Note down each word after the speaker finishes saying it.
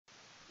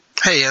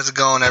Hey, how's it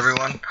going,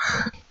 everyone?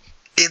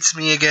 It's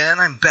me again.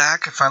 I'm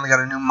back. I finally got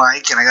a new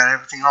mic, and I got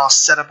everything all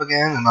set up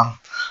again, and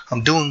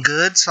I'm doing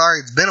good. Sorry,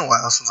 it's been a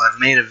while since I've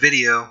made a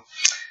video,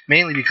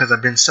 mainly because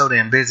I've been so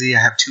damn busy. I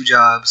have 2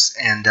 jobs,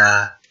 and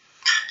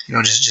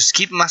just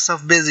keeping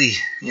myself busy,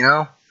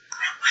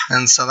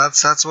 And so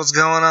that's what's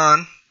going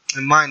on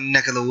in my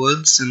neck of the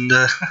woods, and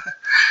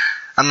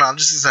I'm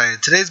just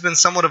excited. Today's been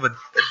somewhat of a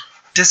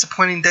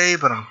disappointing day,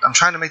 but I'm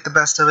trying to make the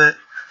best of it.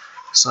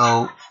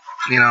 So,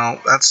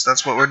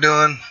 that's what we're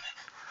doing.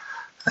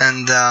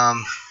 And that's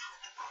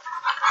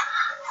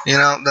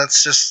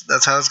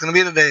how it's gonna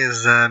be today.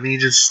 Is me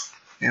just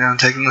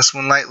taking this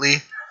one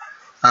lightly.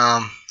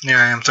 Here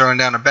I am throwing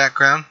down a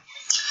background.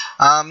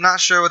 I'm not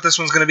sure what this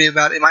one's gonna be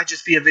about. It might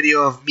just be a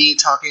video of me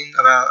talking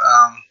about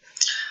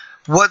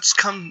what's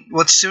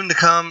soon to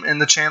come in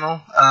the channel.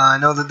 I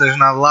know that there's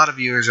not a lot of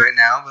viewers right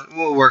now, but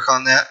we'll work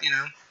on that.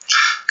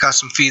 Got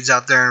some feeds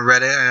out there in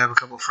Reddit. I have a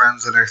couple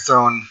friends that are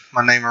throwing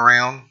my name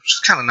around, which is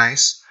kind of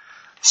nice.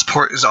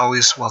 Support is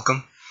always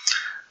welcome.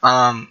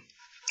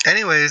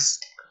 Anyways,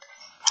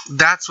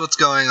 that's what's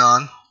going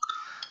on.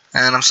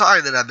 And I'm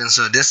sorry that I've been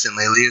so distant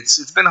lately.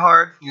 It's been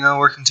hard,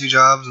 working 2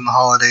 jobs in the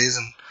holidays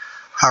and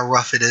how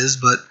rough it is.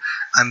 But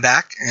I'm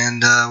back,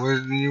 and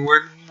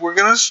we're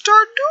gonna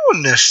start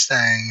doing this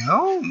thing,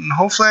 And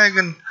hopefully I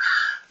can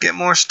get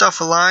more stuff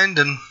aligned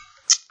and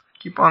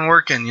keep on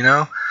working,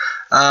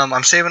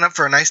 I'm saving up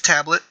for a nice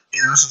tablet,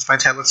 since my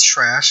tablet's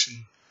trash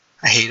and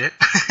I hate it.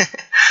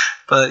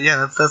 But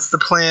yeah, that's the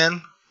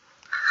plan.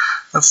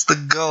 That's the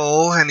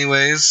goal,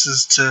 anyways,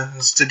 is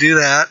to do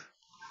that.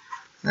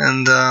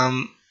 And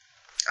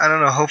I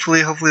don't know.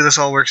 Hopefully this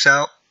all works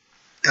out,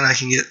 and I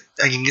can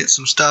get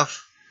some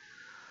stuff,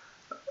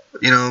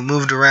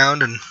 moved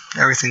around, and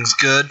everything's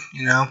good.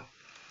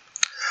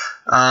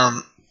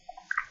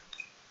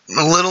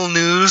 A little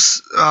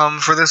news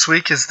for this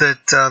week is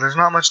that there's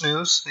not much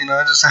news.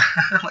 I just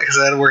like I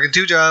said, working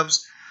 2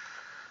 jobs,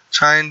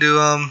 trying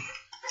to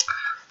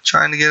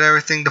get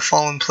everything to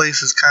fall in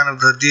place is kind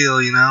of the deal,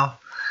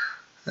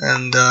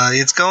 And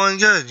it's going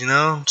good,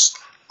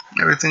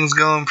 Everything's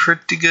going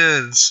pretty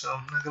good, so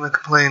I'm not gonna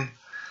complain.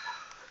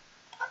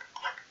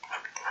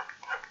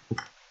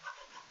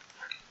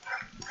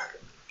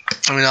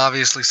 I mean,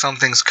 obviously some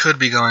things could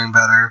be going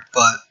better,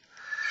 but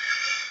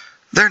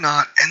they're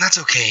not, and that's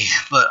okay.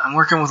 But I'm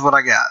working with what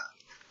I got,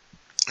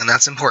 and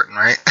that's important,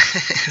 right?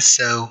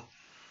 So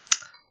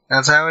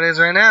that's how it is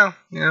right now.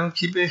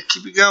 Keep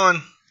it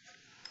going.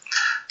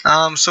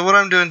 So what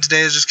I'm doing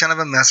today is just kind of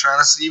a mess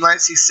around. So you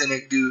might see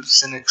Cynic do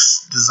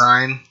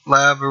sinixdesign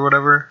lab or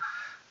whatever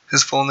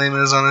his full name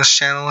is on this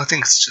channel. I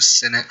think it's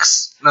just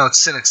Cynix. No, it's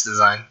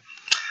sinixdesign.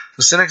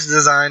 So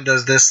sinixdesign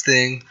does this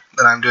thing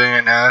that I'm doing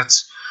right now.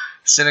 It's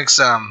Cynix,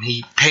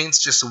 he paints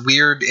just a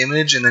weird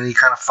image, and then he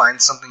kind of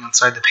finds something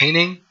inside the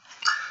painting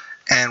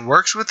and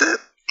works with it.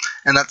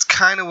 And that's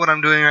kind of what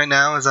I'm doing right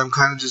now. Is I'm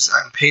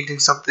painting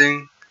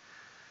something,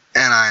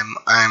 and I'm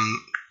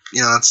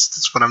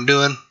that's what I'm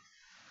doing.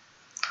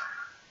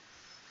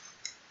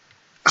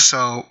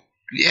 So,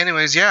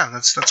 anyways, yeah,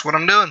 that's what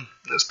I'm doing.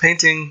 Just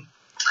painting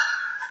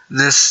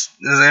this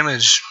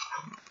image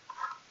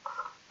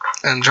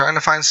and trying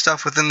to find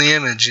stuff within the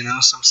image.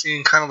 So I'm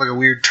seeing kind of like a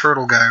weird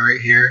turtle guy right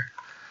here.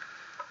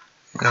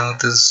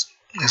 This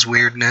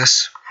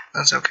weirdness.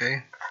 That's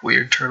okay.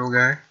 Weird turtle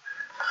guy.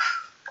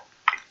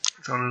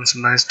 Throwing in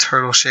some nice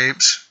turtle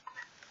shapes.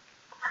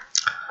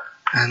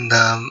 And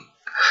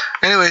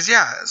anyways,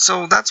 yeah.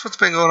 So that's what's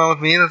been going on with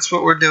me. That's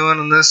what we're doing.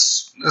 And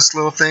this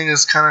little thing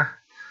is kind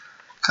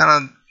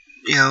of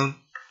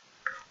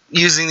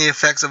using the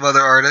effects of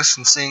other artists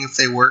and seeing if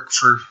they work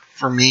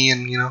for me.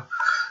 And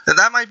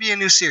that might be a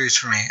new series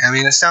for me. I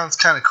mean, it sounds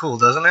kind of cool,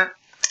 doesn't it?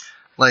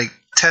 Like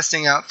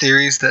testing out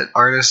theories that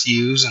artists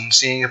use and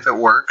seeing if it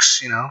works,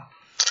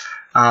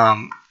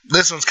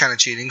 This one's kind of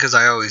cheating because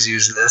I always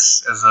use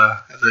this as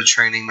a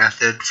training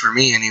method for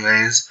me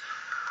anyways.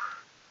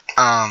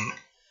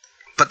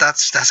 But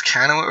that's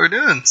kind of what we're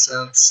doing,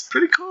 so it's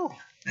pretty cool,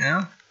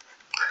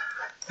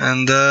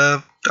 And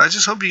I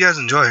just hope you guys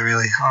enjoy,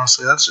 really,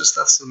 honestly.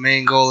 That's the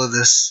main goal of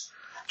this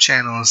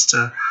channel, is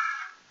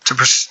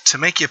to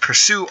make you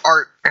pursue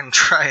art and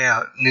try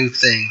out new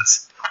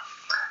things.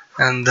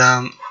 And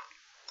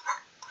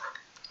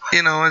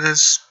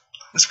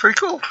it's pretty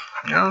cool.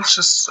 Let's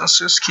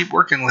just keep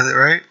working with it,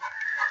 right?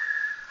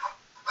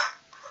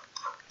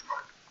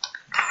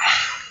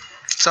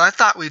 So I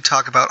thought we'd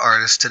talk about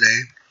artists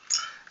today,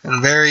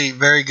 and very,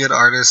 very good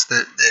artists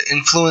that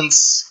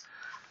influence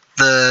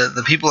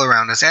the people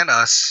around us and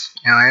us,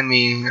 and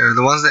me, are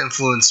the ones that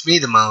influence me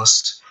the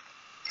most.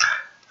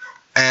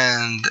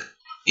 And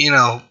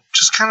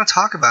just kind of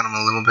talk about them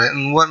a little bit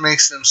and what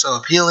makes them so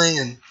appealing.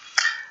 And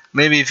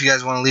maybe if you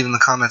guys want to leave in the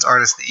comments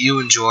artists that you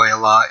enjoy a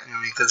lot,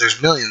 because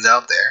there's millions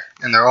out there,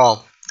 and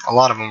a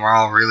lot of them are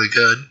all really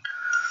good.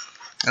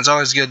 It's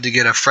always good to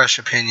get a fresh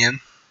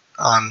opinion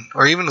on,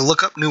 or even to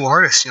look up new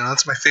artists.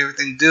 That's my favorite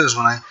thing to do, is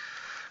when I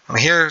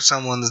hear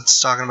someone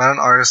that's talking about an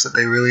artist that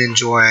they really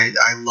enjoy,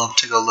 I love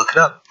to go look it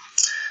up.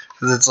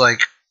 Because it's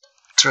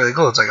really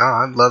cool. It's like, oh,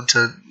 I'd love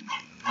to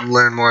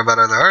learn more about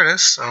other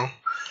artists. So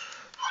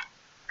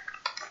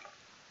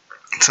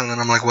then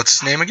I'm like, what's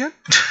his name again?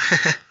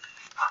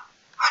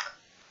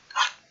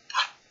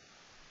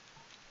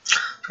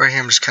 Right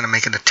here I'm just kind of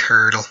making a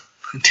turtle.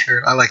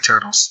 I like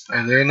turtles.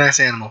 They're a nice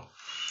animal.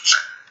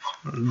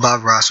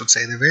 Bob Ross would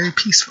say they're very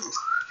peaceful.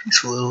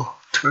 Peaceful little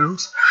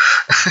turtles.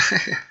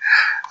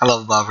 I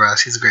love Bob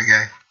Ross. He's a great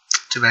guy.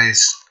 Too bad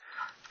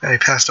he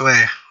passed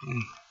away.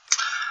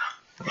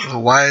 A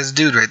wise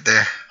dude right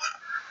there.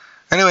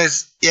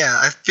 Anyways, yeah,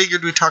 I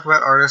figured we'd talk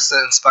about artists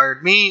that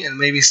inspired me, and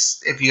maybe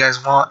if you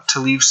guys want to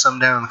leave some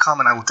down in the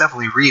comment, I will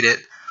definitely read it.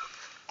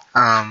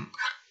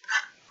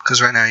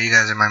 Because right now you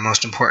guys are my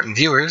most important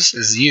viewers,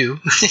 is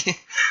you.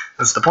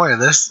 That's the point of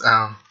this.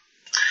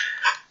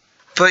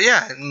 But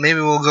yeah, maybe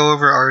we'll go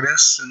over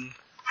artists. And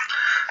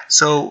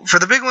so for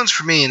the big ones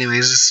for me,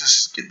 anyways, let's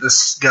just get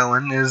this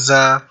going. Is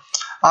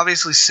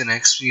obviously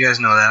Sinix. You guys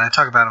know that. I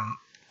talk about him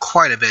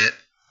quite a bit,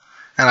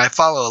 and I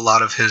follow a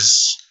lot of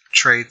his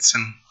traits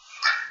and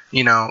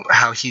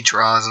how he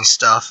draws and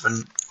stuff.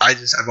 And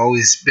I've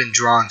always been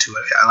drawn to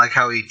it. I like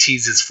how he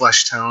teases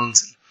flesh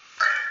tones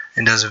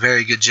and does a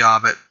very good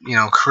job at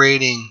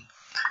creating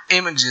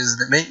images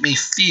that make me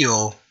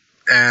feel.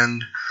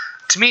 And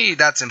to me,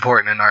 that's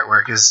important in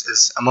artwork,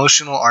 is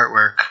emotional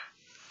artwork.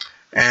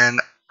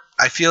 And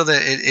I feel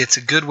that it's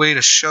a good way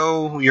to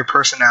show your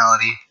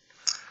personality.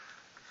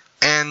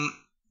 And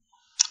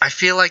I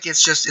feel like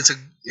it's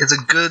a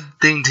good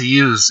thing to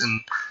use.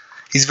 And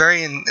he's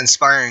very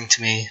inspiring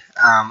to me.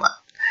 And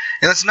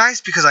it's nice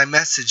because I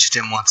messaged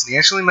him once, and he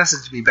actually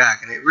messaged me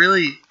back, and it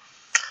really,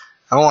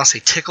 I don't want to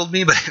say tickled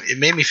me, but it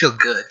made me feel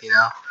good,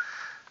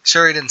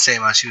 Sure, he didn't say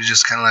much. He was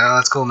just kind of like, oh,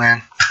 that's cool,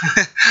 man.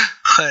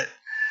 But,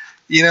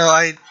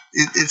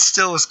 it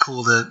still was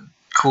cool to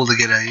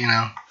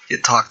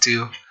get talked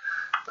to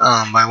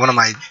by one of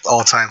my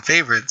all-time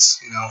favorites,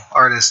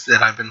 artists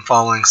that I've been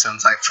following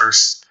since I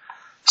first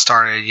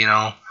started,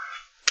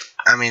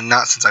 I mean,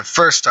 not since I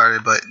first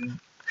started, but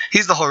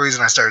he's the whole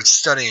reason I started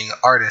studying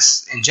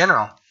artists in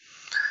general.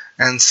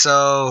 And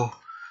so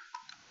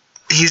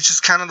he's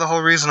just kind of the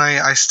whole reason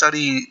I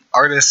study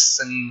artists,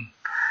 and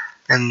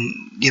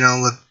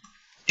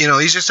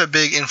he's just a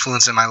big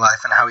influence in my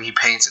life, and how he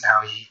paints and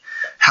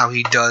how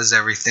he does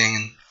everything.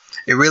 And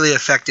it really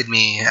affected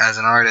me as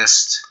an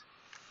artist.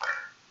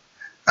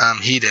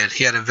 He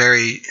had a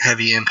very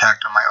heavy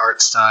impact on my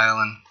art style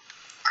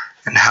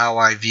and how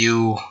I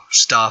view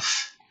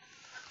stuff.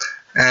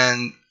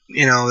 And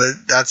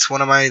that's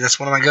one of my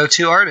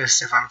go-to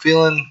artists. If I'm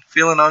feeling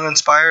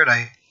uninspired,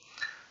 I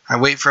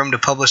wait for him to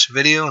publish a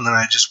video, and then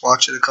I just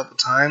watch it a couple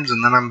times,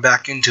 and then I'm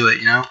back into it.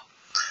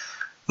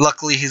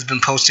 Luckily, he's been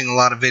posting a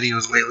lot of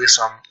videos lately,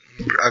 so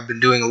I've been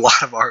doing a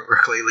lot of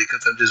artwork lately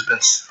because I've just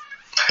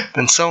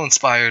been so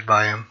inspired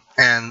by him,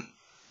 and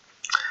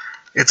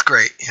it's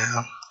great.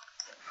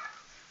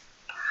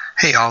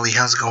 Hey Ollie,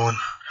 how's it going?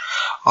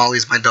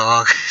 Ollie's my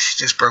dog.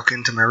 She just broke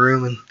into my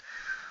room and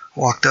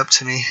walked up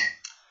to me.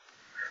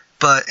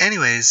 But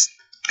anyways,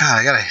 God,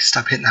 I gotta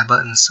stop hitting that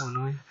button. It's so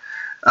annoying.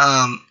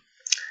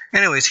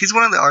 Anyways, he's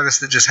one of the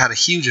artists that just had a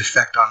huge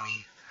effect on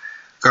me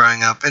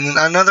growing up. And then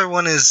another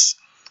one is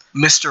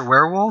Mr.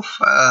 Werewolf,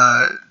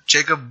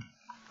 Jakub,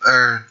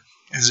 or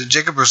is it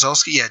Jakub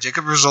Rebelka? Yeah,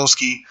 Jakub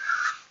Rebelka.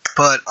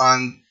 But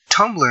on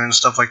Tumblr and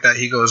stuff like that,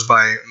 he goes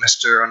by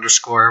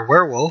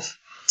Mr._Werewolf.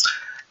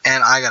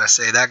 And I gotta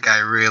say, that guy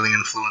really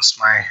influenced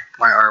my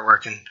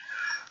artwork. And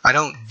I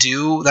don't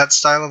do that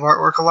style of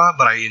artwork a lot,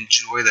 but I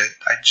enjoy that.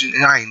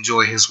 I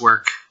enjoy his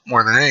work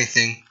more than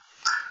anything.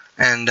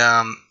 And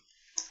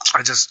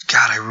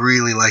I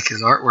really like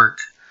his artwork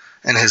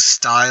and his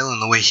style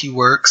and the way he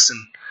works.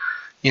 And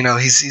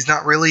he's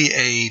not really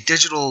a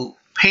digital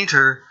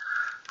painter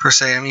per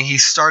se. I mean, he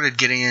started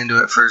getting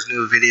into it for his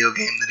new video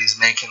game that he's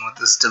making with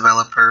this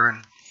developer,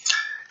 and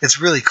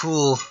it's really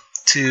cool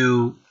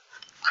to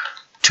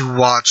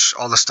watch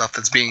all the stuff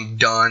that's being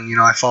done.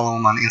 I follow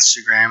him on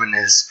Instagram, and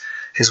his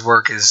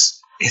work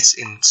it's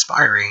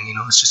inspiring.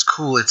 It's just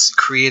cool. It's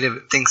creative.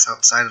 It thinks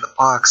outside of the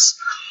box.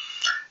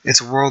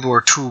 It's World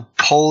War II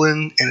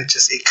Poland, and it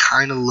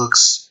kind of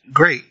looks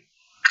great.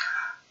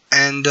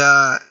 And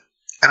I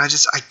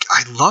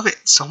love it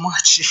so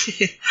much.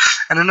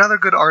 And another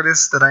good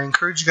artist that I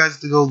encourage you guys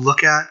to go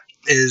look at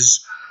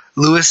is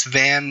Lois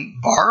van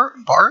Baarle.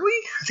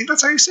 I think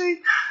that's how you say it.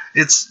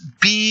 It's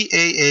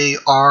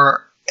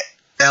Baarle,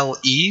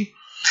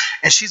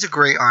 and she's a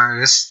great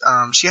artist.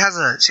 She has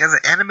an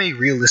anime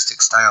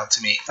realistic style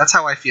to me. That's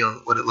how I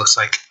feel what it looks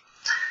like,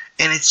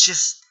 and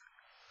it's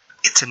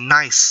a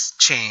nice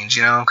change,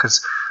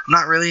 because I'm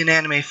not really an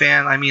anime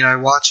fan. I mean, I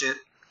watch it,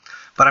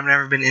 but I've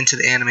never been into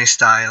the anime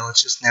style.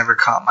 It's just never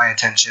caught my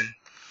attention.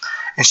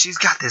 And she's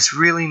got this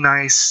really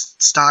nice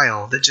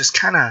style that just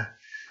kind of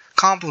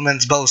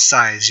complements both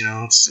sides.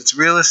 It's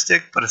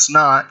realistic, but it's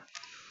not.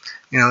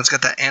 It's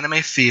got that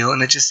anime feel,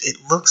 and it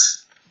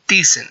looks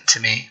decent to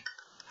me.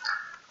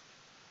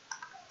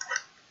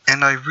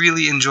 And I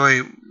really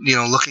enjoy,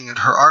 looking at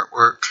her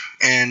artwork,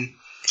 and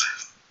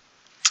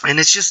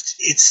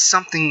it's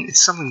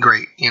something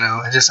great.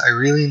 I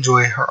really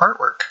enjoy her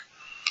artwork.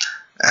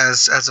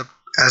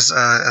 as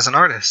an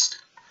artist.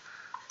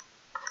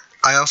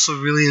 I also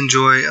really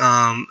enjoy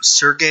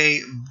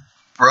Sergi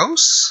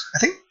Brosa, I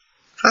think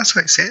that's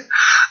how you say it.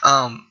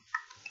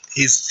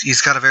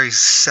 He's got a very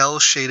cel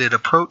shaded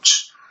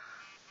approach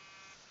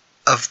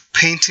of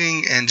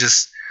painting, and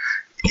just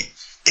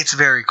it's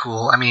very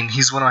cool. I mean,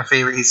 he's one of my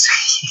favorite.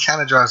 He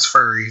kind of draws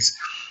furries,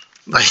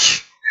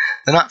 like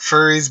they're not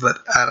furries, but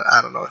I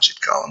don't know what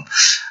you'd call them.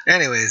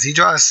 Anyways, he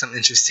draws some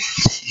interesting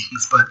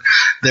things, but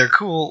they're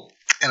cool,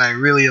 and I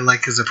really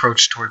like his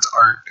approach towards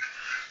art.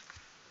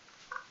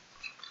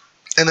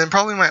 And then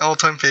probably my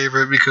all-time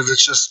favorite, because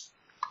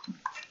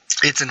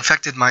it's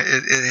infected my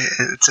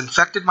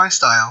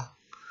style.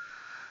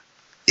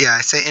 Yeah,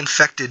 I say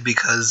infected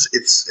because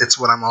it's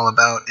what I'm all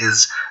about,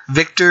 is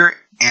Viktor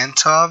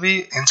Antonov.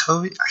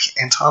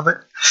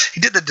 He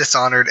did the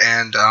Dishonored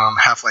and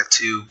Half-Life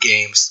 2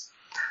 games.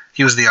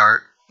 He was the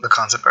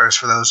concept artist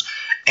for those.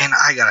 And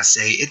I gotta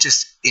say, it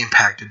just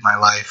impacted my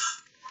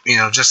life. You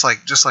know, just like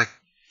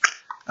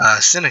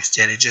Sinix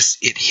did.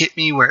 It hit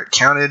me where it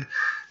counted,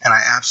 and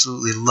I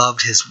absolutely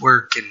loved his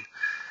work, and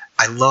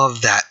I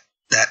love that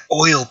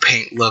oil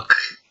paint look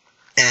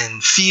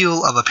and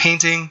feel of a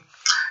painting.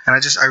 And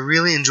I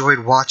really enjoyed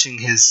watching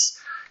his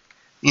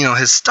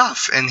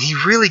stuff, and he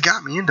really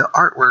got me into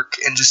artwork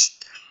and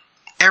just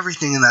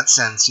everything in that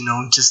sense.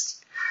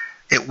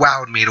 It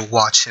wowed me to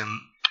watch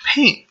him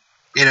paint.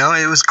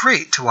 It was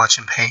great to watch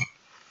him paint,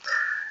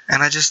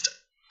 and I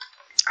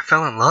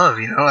fell in love.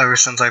 Ever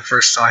since I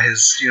first saw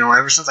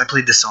ever since I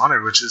played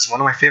Dishonored, which is one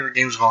of my favorite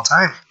games of all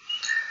time.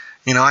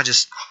 When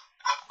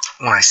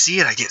I see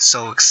it, I get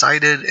so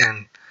excited,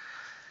 and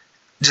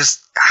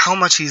just how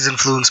much he's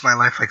influenced my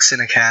life, like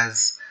Cynic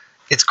has.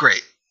 It's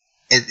great.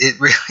 It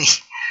really,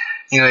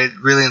 it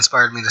really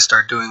inspired me to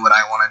start doing what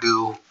I want to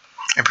do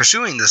and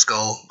pursuing this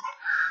goal.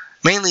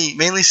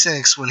 Mainly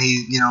Cynic's, when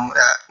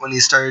he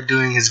started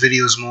doing his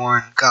videos more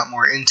and got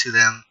more into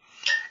them,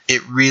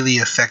 it really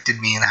affected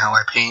me in how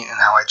I paint and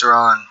how I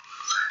draw, and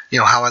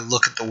how I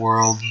look at the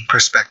world and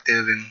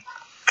perspective. And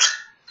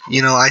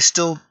I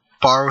still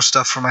borrow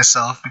stuff for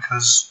myself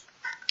because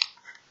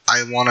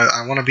I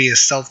wanna be a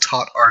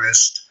self-taught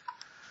artist.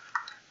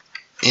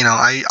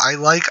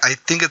 I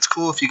think it's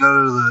cool if you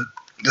go to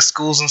the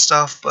schools and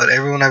stuff, but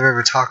everyone I've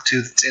ever talked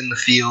to that's in the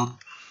field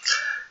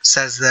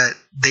says that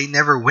they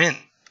never win,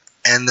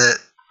 and that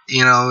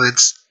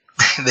it's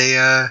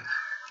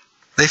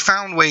they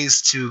found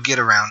ways to get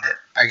around it,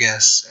 I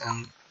guess.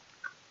 And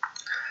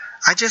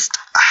I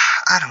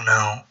don't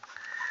know.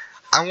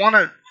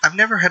 I've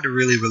never had to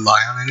really rely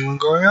on anyone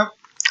growing up,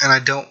 and I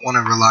don't want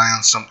to rely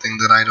on something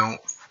that I don't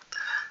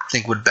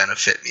think would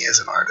benefit me as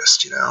an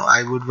artist.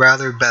 I would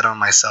rather bet on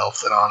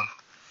myself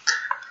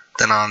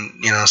than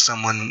on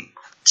someone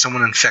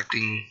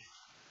infecting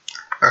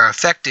or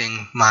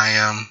affecting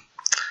my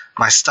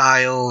my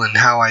style and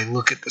how I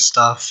look at the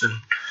stuff. And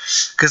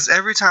because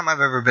every time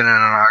I've ever been in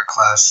an art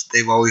class,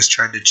 they've always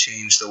tried to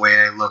change the way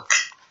I look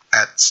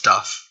at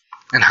stuff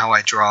and how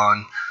I draw.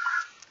 And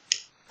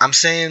I'm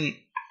saying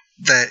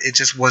that it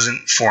just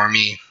wasn't for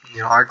me.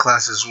 Art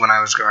classes when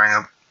I was growing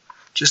up,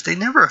 they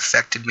never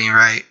affected me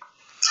right.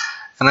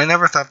 And I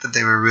never thought that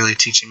they were really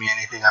teaching me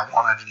anything I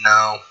wanted to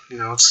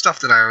know.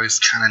 Stuff that I always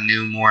kind of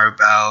knew more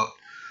about.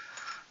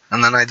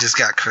 And then I just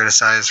got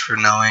criticized for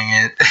knowing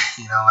it.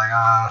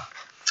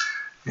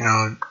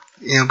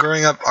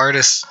 Growing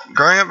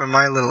up in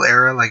my little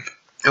era,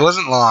 it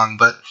wasn't long,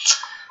 but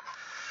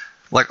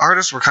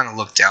artists were kind of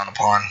looked down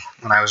upon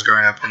when I was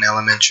growing up in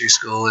elementary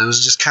school. It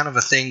was just kind of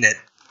a thing that,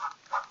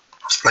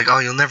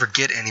 you'll never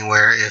get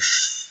anywhere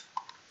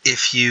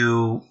if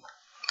you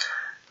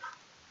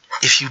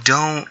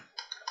don't,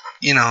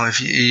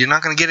 if you're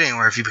not going to get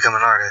anywhere if you become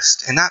an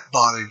artist. And that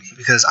bothered me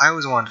because I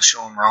always wanted to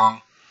show them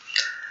wrong.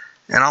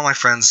 And all my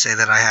friends say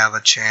that I have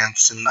a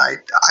chance, and I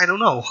don't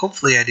know.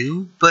 Hopefully I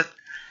do, but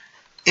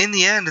in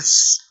the end,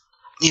 it's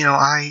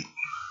I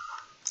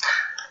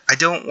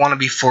don't want to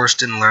be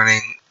forced in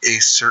learning a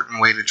certain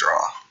way to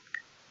draw.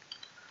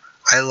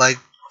 I like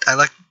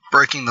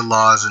breaking the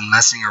laws and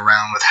messing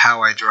around with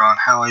how I draw and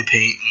how I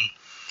paint, and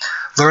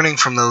learning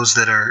from those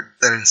that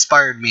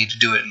inspired me to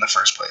do it in the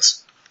first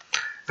place,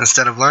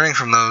 instead of learning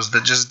from those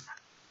that just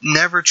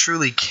never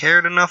truly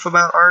cared enough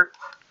about art,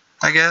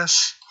 I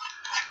guess.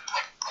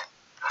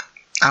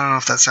 I don't know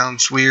if that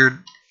sounds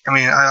weird. I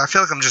mean, I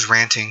feel like I'm just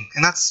ranting,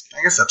 and I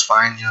guess that's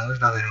fine.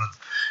 There's nothing with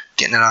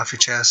getting it off your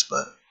chest.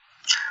 But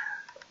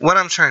what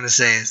I'm trying to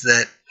say is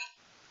that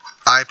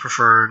I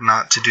prefer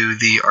not to do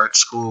the art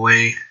school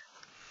way.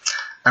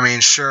 I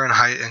mean, sure, in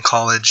high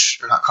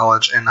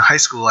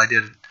school, I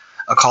did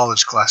a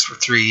college class for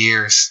 3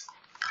 years,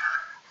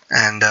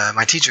 and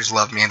my teachers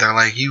loved me. They're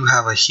like, "You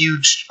have a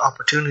huge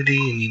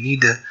opportunity, and you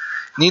need to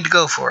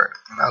go for it."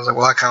 And I was like,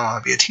 "Well, I kind of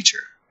want to be a teacher."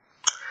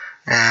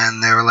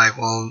 And they were like,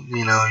 "Well,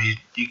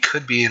 you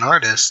could be an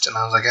artist." And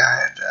I was like,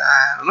 I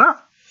don't know.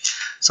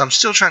 So I'm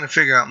still trying to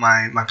figure out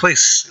my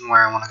place and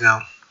where I want to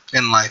go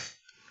in life.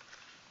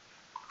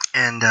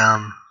 And,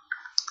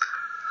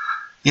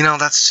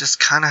 that's just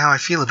kind of how I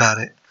feel about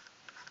it.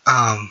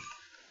 I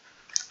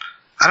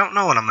I don't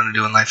know what I'm going to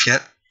do in life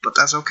yet, but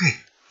that's okay.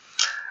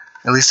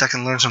 At least I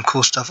can learn some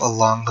cool stuff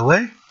along the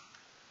way.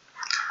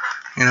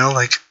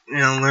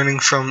 Learning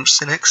from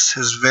Sinix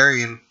has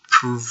very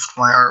improved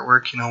my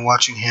artwork.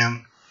 Watching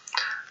him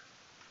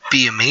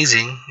be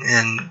amazing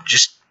and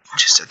just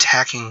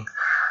attacking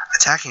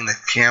the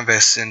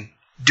canvas and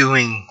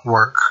doing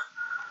work.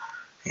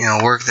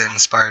 Work that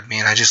inspired me,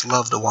 and I just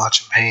love to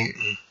watch him paint.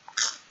 And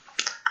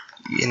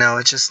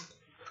it just,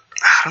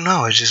 I don't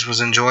know, it just was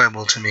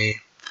enjoyable to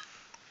me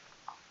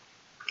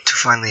to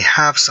finally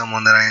have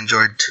someone that I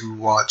enjoyed to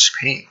watch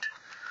paint.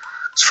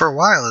 Because for a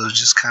while, it was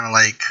just kind of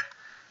like,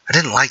 I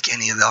didn't like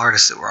any of the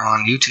artists that were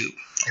on YouTube.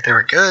 Like, they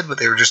were good, but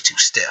they were just too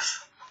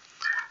stiff.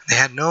 They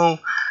had no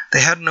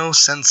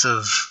sense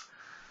of,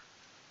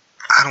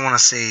 I don't want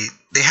to say,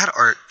 they had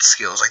art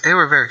skills. Like, they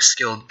were very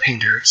skilled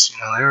painters.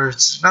 There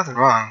was nothing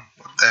wrong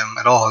with them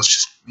at all. It's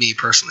just me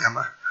personally.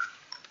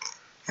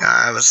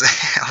 I was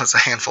a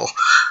handful.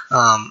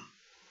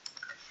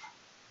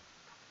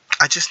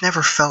 I just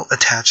never felt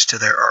attached to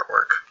their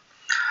artwork.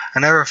 I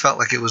never felt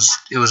like it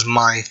was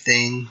my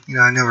thing.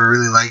 I never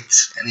really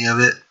liked any of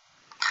it.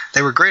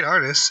 They were great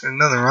artists. There's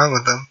nothing wrong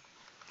with them.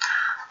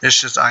 It's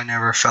just I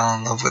never fell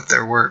in love with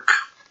their work,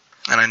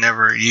 and I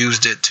never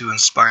used it to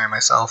inspire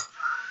myself.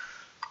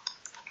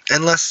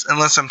 Unless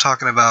I'm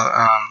talking about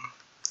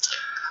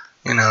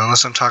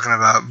unless I'm talking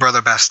about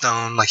Brother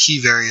Bastone. Like, he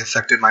very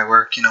affected my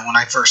work. When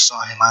I first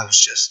saw him, I was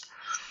just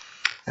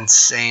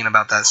insane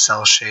about that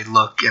cell shade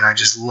look, and I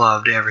just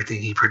loved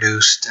everything he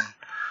produced.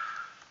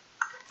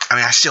 And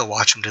I still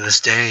watch him to this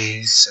day.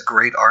 He's a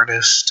great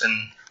artist,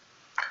 and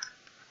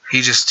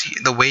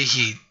the way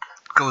he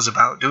goes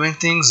about doing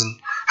things and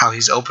how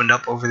he's opened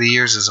up over the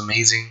years is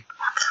amazing.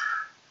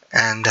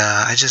 And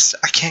I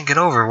can't get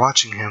over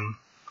watching him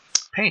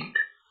paint.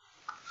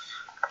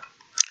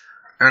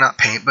 Or not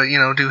paint, but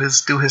do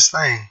his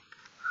thing.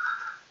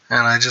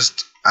 And I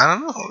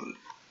don't know.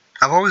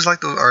 I've always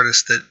liked those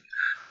artists that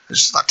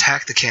just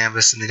attack the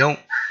canvas, and they don't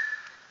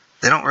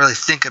really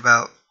think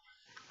about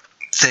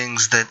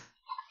things that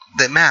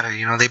matter.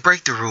 They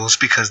break the rules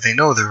because they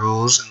know the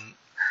rules,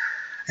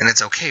 and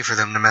it's okay for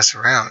them to mess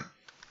around.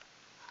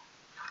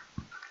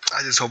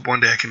 I just hope one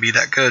day I can be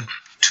that good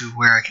to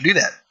where I can do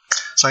that.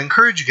 So I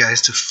encourage you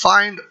guys to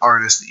find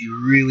artists that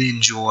you really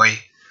enjoy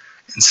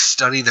and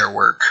study their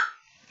work.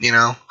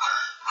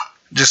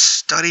 Just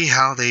study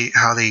how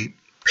they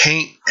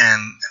paint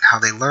and how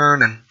they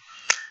learn,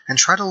 and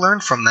try to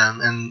learn from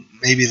them, and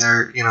maybe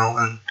they're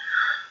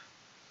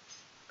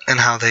and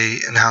how they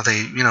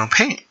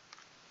paint.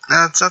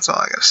 That's all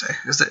I gotta say.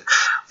 Is that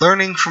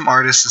learning from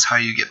artists is how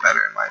you get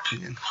better, in my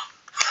opinion.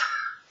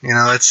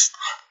 It's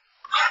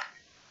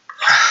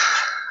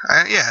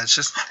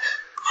just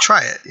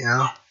try it.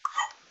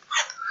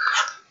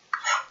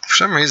 For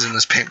some reason,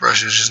 this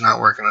paintbrush is just not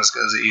working as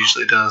good as it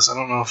usually does. I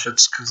don't know if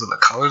it's because of the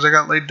colors I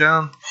got laid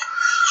down.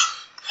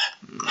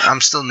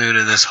 I'm still new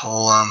to this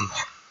whole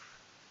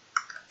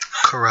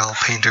Corel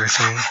painter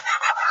thing.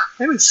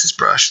 Maybe it's this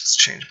brush. Let's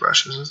change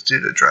brushes. Let's do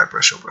the dry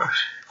brush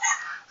brush.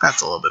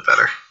 That's a little bit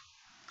better.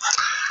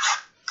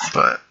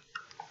 But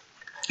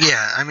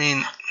yeah, I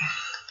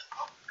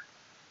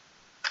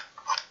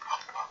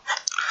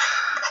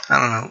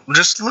don't know.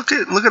 Just look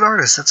at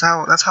artists. That's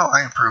how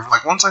I improve.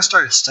 Like, once I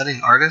started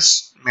studying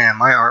artists, man,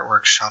 my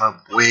artwork shot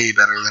up way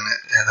better than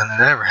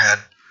it ever had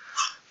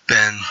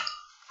been.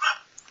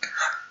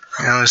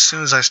 As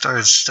soon as I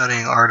started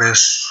studying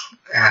artists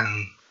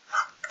and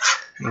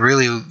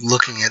really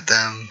looking at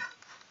them,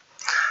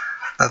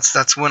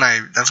 that's when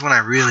I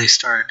really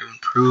started to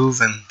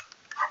improve, and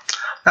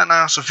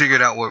I also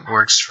figured out what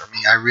works for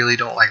me. I really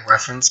don't like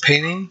reference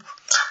painting.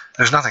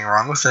 There's nothing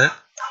wrong with it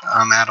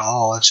at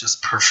all. It's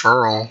just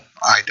peripheral.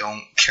 I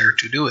don't care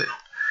to do it.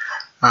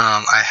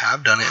 I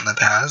have done it in the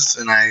past,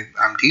 and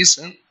I'm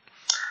decent,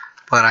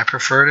 but I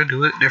prefer to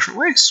do it different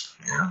ways.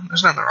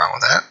 There's nothing wrong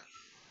with that.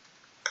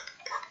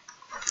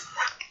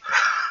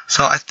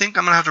 So I think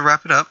I'm gonna have to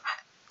wrap it up.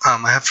 I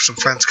have some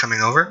friends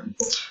coming over,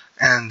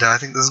 and I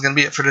think this is gonna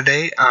be it for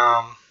today.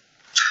 I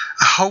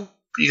hope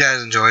you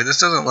guys enjoy. This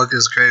doesn't look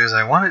as great as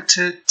I want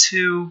it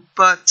to,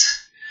 but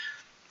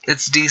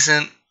it's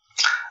decent.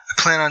 I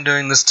plan on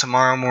doing this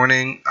tomorrow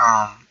morning.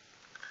 I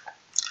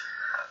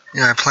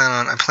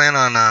plan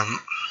on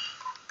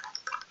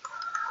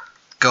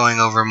going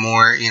over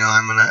more.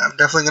 I'm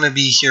definitely gonna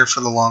be here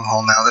for the long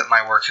haul now that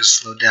my work has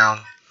slowed down,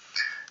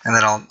 and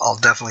that I'll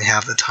definitely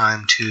have the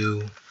time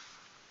to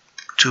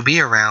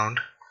be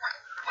around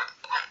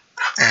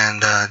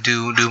and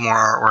do more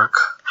artwork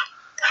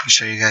and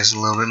show you guys a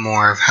little bit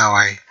more of how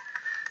I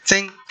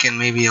think, and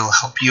maybe it'll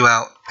help you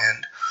out.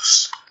 And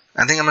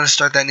I think I'm going to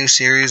start that new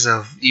series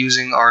of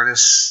using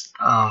artists'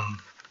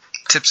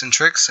 tips and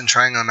tricks and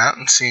trying them out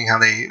and seeing how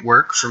they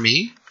work for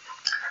me,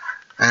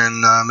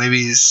 and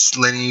maybe just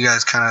letting you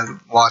guys kind of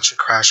watch a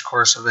crash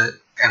course of it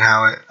and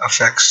how it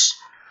affects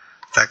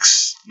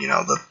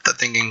the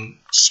thinking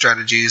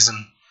strategies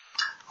and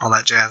all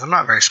that jazz. I'm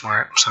not very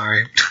smart. I'm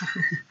sorry.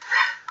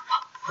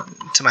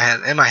 In my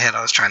head,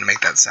 I was trying to make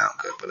that sound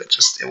good, but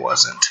it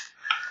wasn't.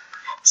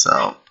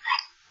 So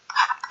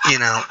you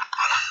know,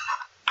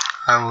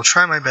 I will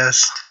try my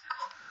best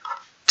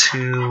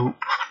to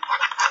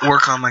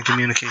work on my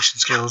communication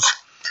skills,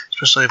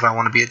 especially if I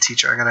want to be a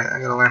teacher. I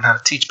gotta learn how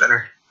to teach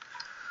better.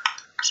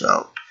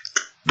 So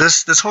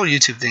this whole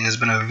YouTube thing has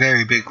been a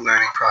very big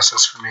learning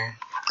process for me,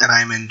 and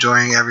I'm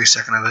enjoying every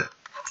second of it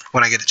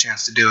when I get a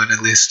chance to do it,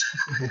 at least.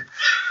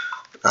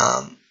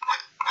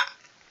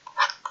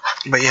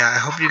 But yeah, I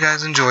hope you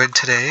guys enjoyed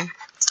today.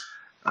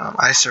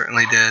 I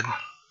certainly did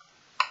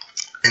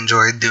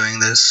enjoy doing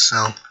this, so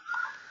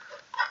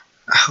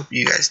I hope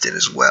you guys did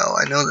as well.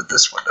 I know that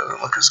this one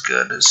doesn't look as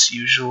good as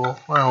usual.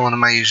 Well, one of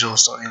my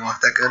usuals don't even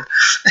look that good.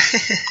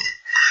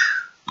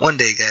 One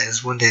day,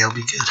 guys, one day I'll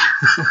be good.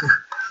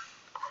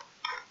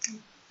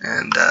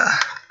 And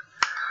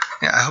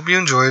yeah, I hope you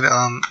enjoyed.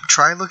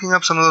 Try looking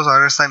up some of those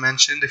artists I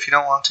mentioned. If you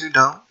don't want to,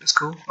 don't. It's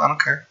cool. I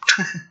don't care.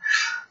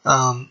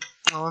 All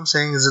I'm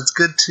saying is it's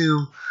good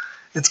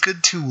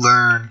to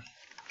learn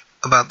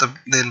about the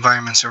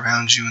environments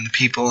around you and the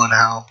people and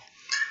how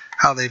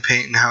they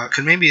paint and how it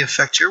could maybe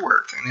affect your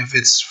work, and if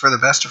it's for the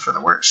best or for the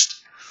worst.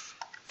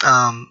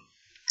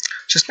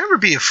 Just never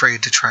be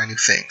afraid to try new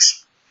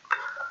things.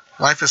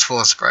 Life is full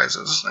of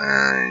surprises,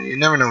 and you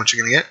never know what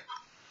you're gonna get.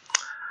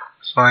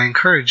 So I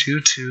encourage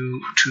you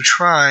to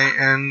try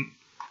and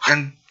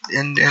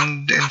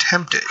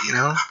tempt it, you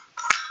know.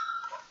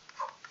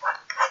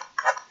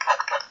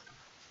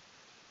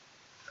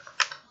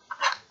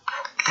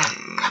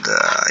 And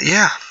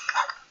yeah.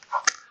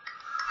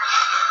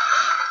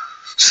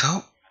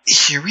 So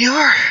here we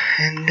are,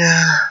 and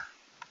I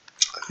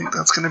think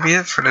that's gonna be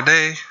it for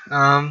today.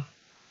 Yeah,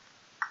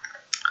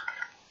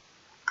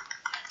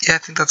 I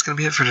think that's gonna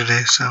be it for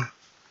today. So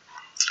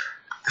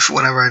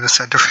whenever I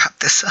decide to wrap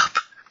this up.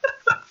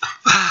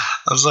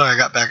 I'm sorry, I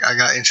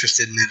got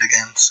interested in it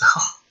again, so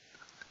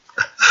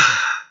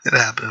it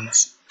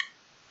happens.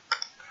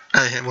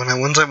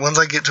 Once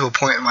I get to a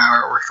point in my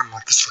artwork, I'm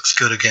like, this looks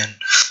good again.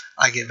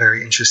 I get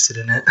very interested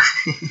in it.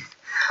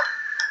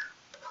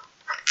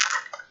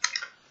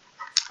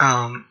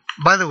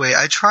 By the way,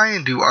 I try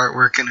and do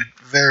artwork in a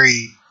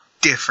very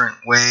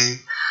different way.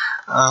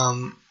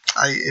 I've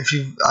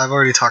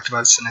already talked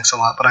about Sinix a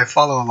lot, but I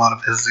follow a lot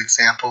of his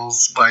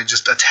examples by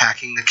just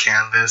attacking the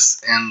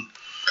canvas and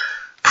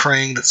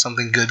praying that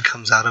something good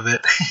comes out of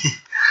it.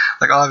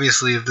 Like,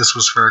 obviously, if this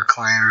was for a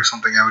client or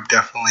something, I would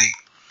definitely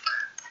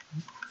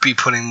be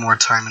putting more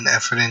time and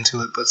effort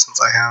into it, but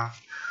since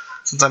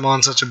I'm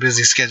on such a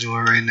busy schedule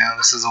right now,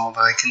 this is all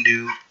that I can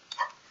do.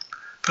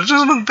 But it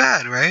doesn't look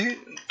bad, right?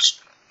 It's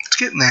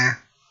getting there,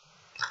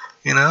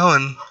 you know,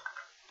 and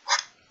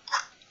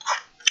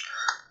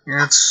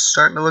yeah, it's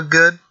starting to look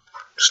good.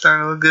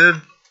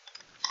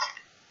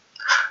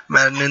 I'm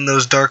adding in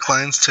those dark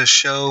lines to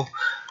show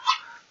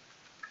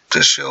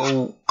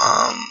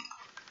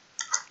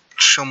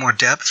more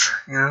depth,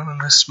 you know, in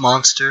this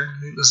monster. I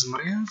think this is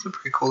it's a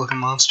pretty cool looking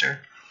monster.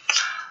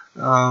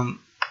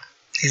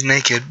 He's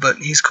naked, but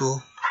he's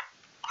cool.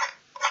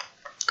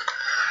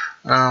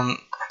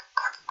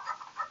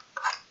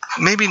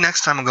 Maybe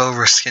next time I'll go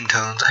over skin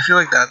tones. I feel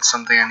like that's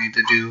something I need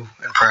to do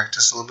and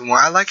practice a little bit more.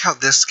 I like how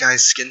this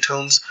guy's skin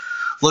tones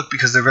look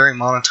because they're very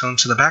monotone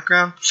to the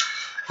background,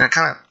 and it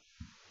kind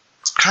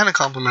of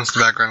complements the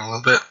background a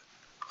little bit.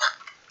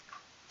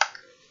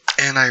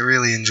 And I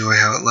really enjoy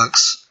how it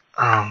looks.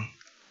 At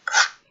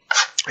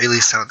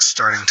least how it's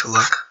starting to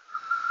look.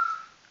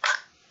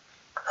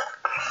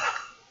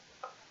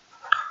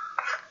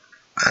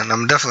 And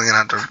I'm definitely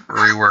going to have to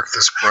rework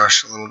this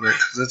brush a little bit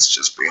because it's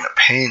just being a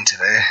pain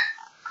today.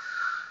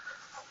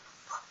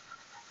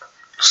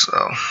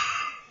 So,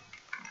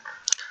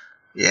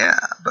 yeah,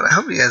 but I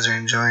hope you guys are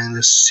enjoying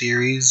this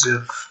series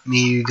of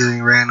me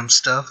doing random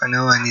stuff. I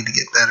know I need to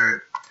get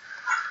better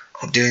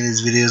at doing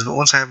these videos, but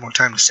once I have more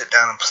time to sit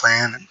down and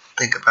plan and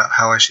think about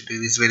how I should do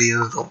these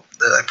videos,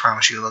 I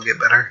promise you they'll get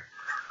better.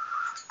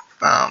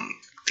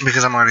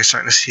 Because I'm already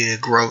starting to see a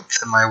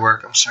growth in my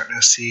work. I'm starting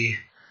to see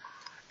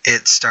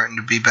it starting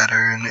to be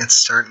better, and it's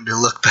starting to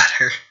look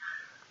better.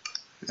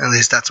 At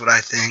least that's what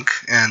I think,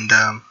 and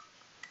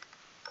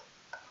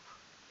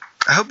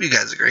I hope you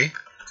guys agree.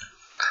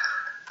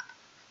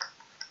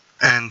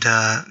 And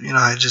you know,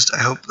 I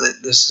hope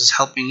that this is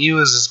helping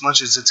you as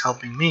much as it's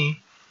helping me.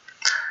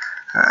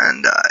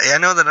 And I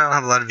know that I don't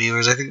have a lot of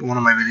viewers. I think one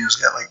of my videos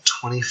got like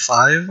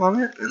 25 on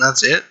it, and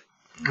that's it,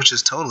 which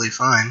is totally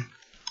fine.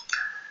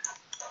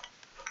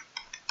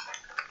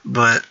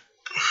 But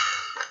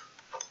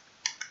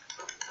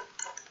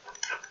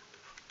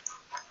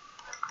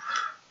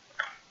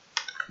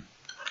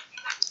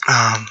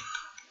I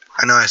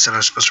know I said I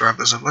was supposed to wrap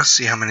this up. Let's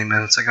see how many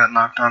minutes I got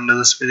knocked onto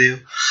this video.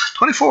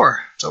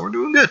 24. So we're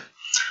doing good.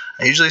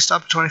 I usually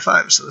stop at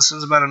 25, so this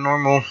is about a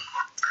normal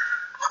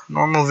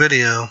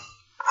video.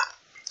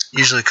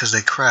 Usually because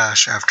they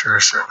crash after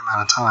a certain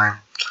amount of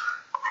time,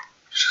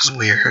 which is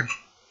weird.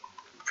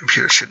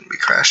 Computer shouldn't be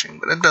crashing,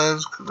 but it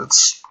does because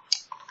it's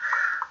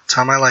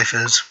how my life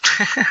is.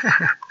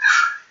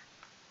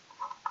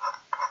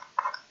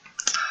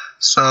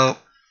 So I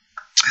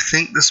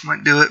think this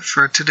might do it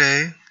for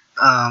today.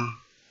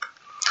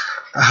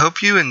 I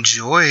hope you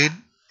enjoyed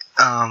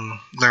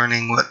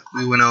learning what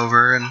we went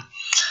over, and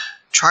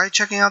try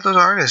checking out those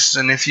artists.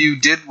 And if you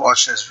did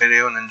watch this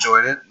video and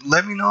enjoyed it,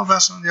 let me know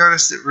about some of the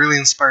artists that really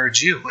inspired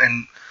you,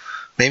 and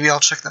maybe I'll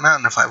check them out.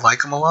 And if I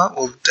like them a lot,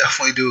 we'll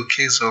definitely do a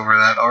case over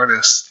that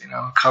artist,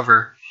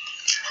 cover.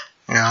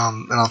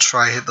 And I'll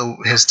try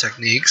his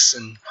techniques,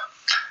 and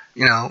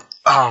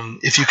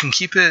if you can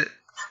keep it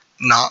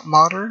not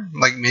modern,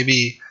 like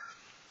maybe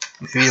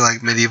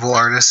like medieval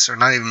artists, or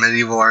not even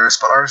medieval artists,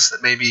 but artists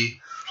that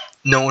maybe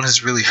no one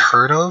has really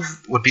heard of,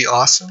 would be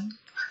awesome.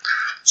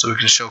 So we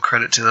can show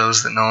credit to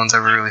those that no one's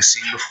ever really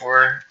seen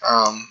before.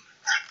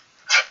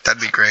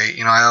 That'd be great.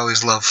 I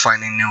always love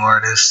finding new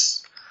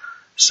artists.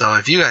 So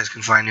if you guys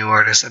can find new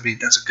artists,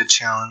 that's a good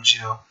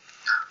challenge.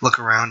 Look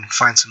around and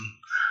find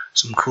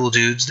some cool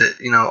dudes that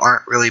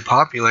aren't really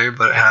popular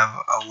but have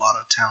a lot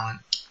of talent.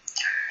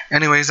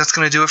 Anyways, that's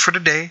gonna do it for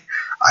today.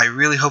 I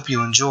really hope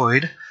you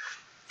enjoyed.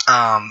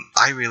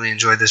 I really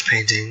enjoyed this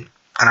painting,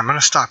 and I'm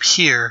gonna stop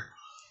here.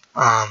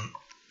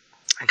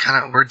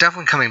 We're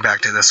definitely coming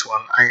back to this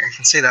one. I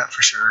can say that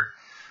for sure,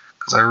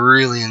 because I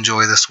really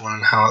enjoy this one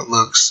and how it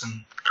looks,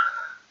 and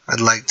I'd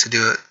like to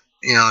do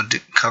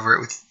it, cover it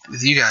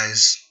with you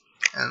guys.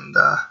 And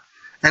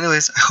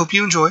anyways, I hope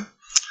you enjoy.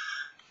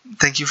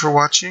 Thank you for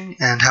watching,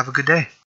 and have a good day.